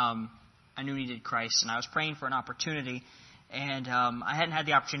I knew needed Christ, and I was praying for an opportunity, and I hadn't had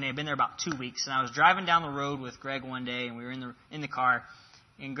the opportunity. I'd been there about 2 weeks, and I was driving down the road with Greg one day, and we were in the car,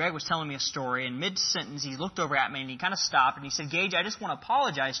 and Greg was telling me a story, and mid-sentence he looked over at me, and he kind of stopped, and he said, Gage, I just want to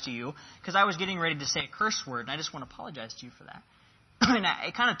apologize to you, because I was getting ready to say a curse word, and I just want to apologize to you for that. And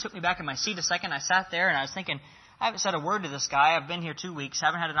it kind of took me back in my seat a second. I sat there, and I was thinking, I haven't said a word to this guy. I've been here 2 weeks,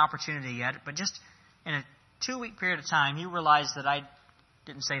 haven't had an opportunity yet, but just in a 2-week period of time, he realized that I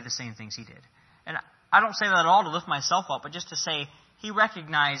didn't say the same things he did. And I don't say that at all to lift myself up, but just to say he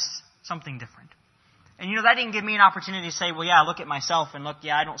recognized something different. And that didn't give me an opportunity to say, well, yeah, look at myself and look,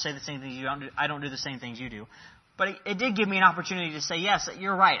 yeah, I don't say the same things you do. I don't do the same things you do. But it did give me an opportunity to say, yes,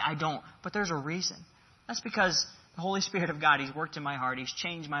 you're right, I don't. But there's a reason. That's because the Holy Spirit of God, He's worked in my heart. He's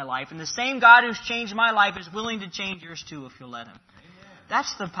changed my life. And the same God who's changed my life is willing to change yours too if you'll let Him. Amen.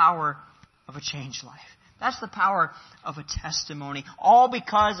 That's the power of a changed life. That's the power of a testimony. All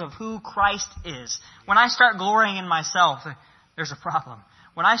because of who Christ is. When I start glorying in myself, there's a problem.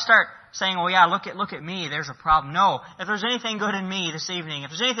 When I start saying, oh yeah, look at me, there's a problem. No, if there's anything good in me this evening, if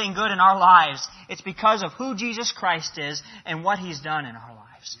there's anything good in our lives, it's because of who Jesus Christ is and what He's done in our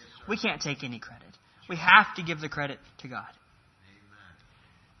lives. We can't take any credit. We have to give the credit to God. Amen.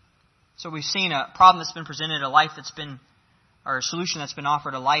 So we've seen a problem that's been presented, or a solution that's been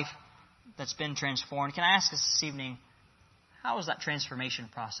offered, a life that's been transformed. Can I ask us this evening, how is that transformation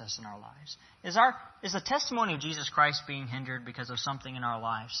process in our lives? Is the testimony of Jesus Christ being hindered because of something in our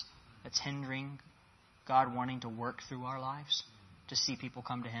lives that's hindering God wanting to work through our lives to see people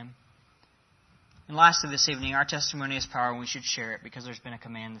come to Him? And lastly this evening, our testimony has power and we should share it because there's been a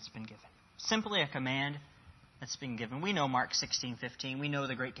command that's been given. Simply a command that's been given. We know Mark 16:15. We know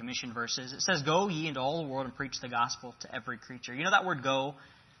the Great Commission verses. It says, go ye into all the world and preach the gospel to every creature. That word go,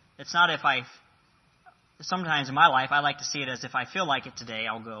 it's not sometimes in my life I like to see it as if I feel like it today,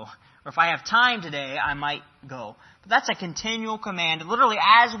 I'll go. Or if I have time today, I might go. But that's a continual command. Literally,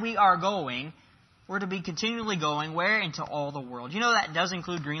 as we are going, we're to be continually going. Where? Into all the world. That does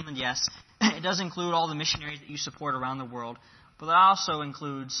include Greenland, yes. It does include all the missionaries that you support around the world. But that also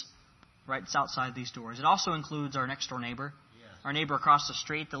includes right outside these doors. It also includes our next door neighbor, our neighbor across the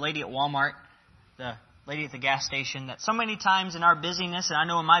street, the lady at Walmart, the lady at the gas station, that so many times in our busyness, and I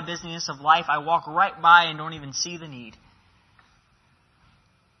know in my busyness of life, I walk right by and don't even see the need.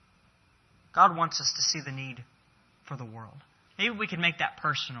 God wants us to see the need for the world. Maybe we can make that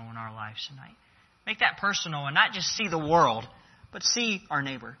personal in our lives tonight. Make that personal and not just see the world, but see our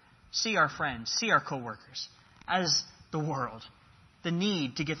neighbor, see our friends, see our coworkers as the world. The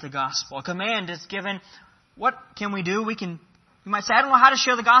need to get the gospel. A command is given. What can we do? You might say, I don't know how to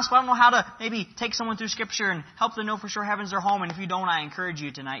share the gospel. I don't know how to maybe take someone through Scripture and help them know for sure heaven's their home. And if you don't, I encourage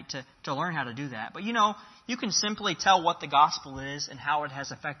you tonight to learn how to do that. But you can simply tell what the gospel is and how it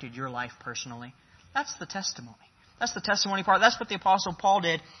has affected your life personally. That's the testimony. That's the testimony part. That's what the Apostle Paul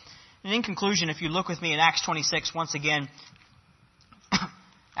did. And in conclusion, if you look with me in Acts 26, once again,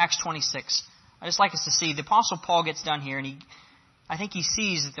 Acts 26, I'd just like us to see the Apostle Paul gets done here and I think he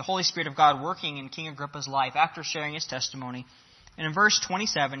sees that the Holy Spirit of God working in King Agrippa's life after sharing his testimony. And in verse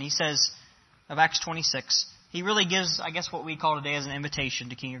 27, he says, of Acts 26, he really gives, I guess, what we call today as an invitation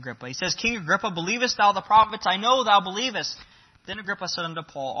to King Agrippa. He says, King Agrippa, believest thou the prophets? I know thou believest. Then Agrippa said unto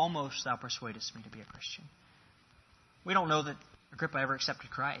Paul, almost thou persuadest me to be a Christian. We don't know that Agrippa ever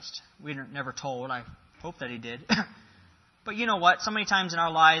accepted Christ. We're never told. I hope that he did. But you know what? So many times in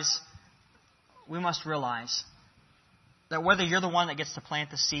our lives, we must realize that whether you're the one that gets to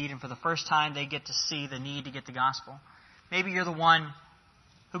plant the seed and for the first time they get to see the need to get the gospel, maybe you're the one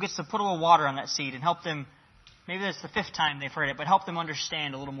who gets to put a little water on that seed and help them, maybe that's the 5th time they've heard it, but help them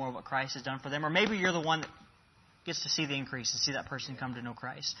understand a little more what Christ has done for them. Or maybe you're the one that gets to see the increase and see that person come to know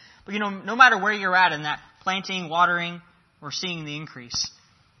Christ. But no matter where you're at in that planting, watering, or seeing the increase,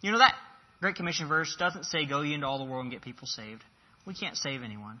 that Great Commission verse doesn't say go ye into all the world and get people saved. We can't save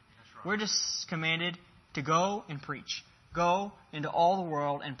anyone. Right. We're just commanded to go and preach. Go into all the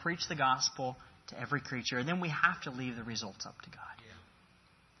world and preach the gospel to every creature. And then we have to leave the results up to God.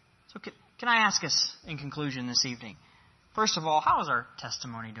 Yeah. So can I ask us in conclusion this evening, first of all, how is our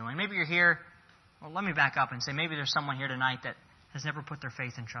testimony doing? Maybe you're here. Well, let me back up and say maybe there's someone here tonight that has never put their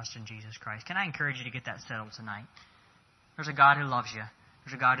faith and trust in Jesus Christ. Can I encourage you to get that settled tonight? There's a God who loves you.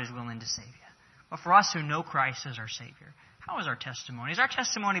 There's a God who's willing to save you. But for us who know Christ as our Savior, how is our testimony? Is our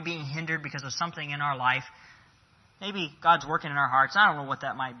testimony being hindered because of something in our life? Maybe God's working in our hearts. I don't know what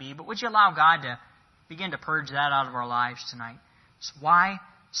that might be. But would you allow God to begin to purge that out of our lives tonight? So why?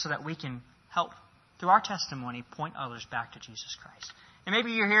 So that we can help, through our testimony, point others back to Jesus Christ. And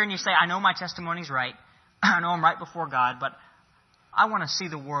maybe you're here and you say, I know my testimony's right. I know I'm right before God. But I want to see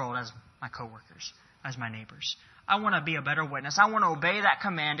the world as my coworkers, as my neighbors. I want to be a better witness. I want to obey that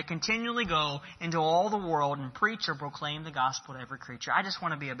command to continually go into all the world and preach or proclaim the gospel to every creature. I just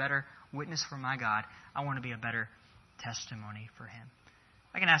want to be a better witness for my God. I want to be a better testimony for Him.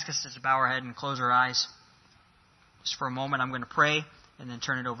 I can ask us to bow our head and close our eyes. Just for a moment, I'm going to pray and then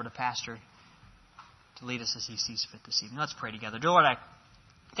turn it over to Pastor to lead us as he sees fit this evening. Let's pray together. Dear Lord, I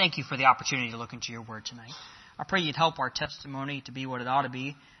thank you for the opportunity to look into your word tonight. I pray you'd help our testimony to be what it ought to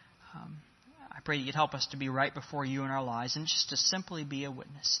be. I pray that you'd help us to be right before you in our lives and just to simply be a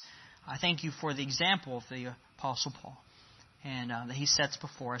witness. I thank you for the example of the Apostle Paul, and that he sets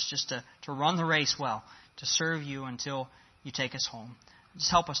before us just to run the race well, to serve you until you take us home.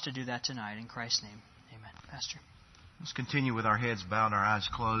 Just help us to do that tonight. In Christ's name, amen. Pastor. Let's continue with our heads bowed and our eyes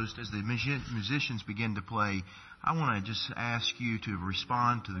closed. As the musicians begin to play, I want to just ask you to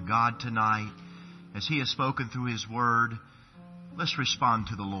respond to God tonight. As He has spoken through His Word, let's respond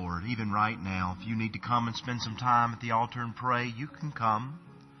to the Lord, even right now. If you need to come and spend some time at the altar and pray, you can come.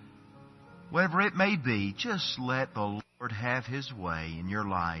 Whatever it may be, just let the Lord have His way in your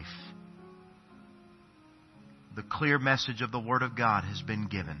life. The clear message of the Word of God has been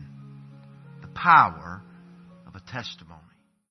given. The power of a testimony.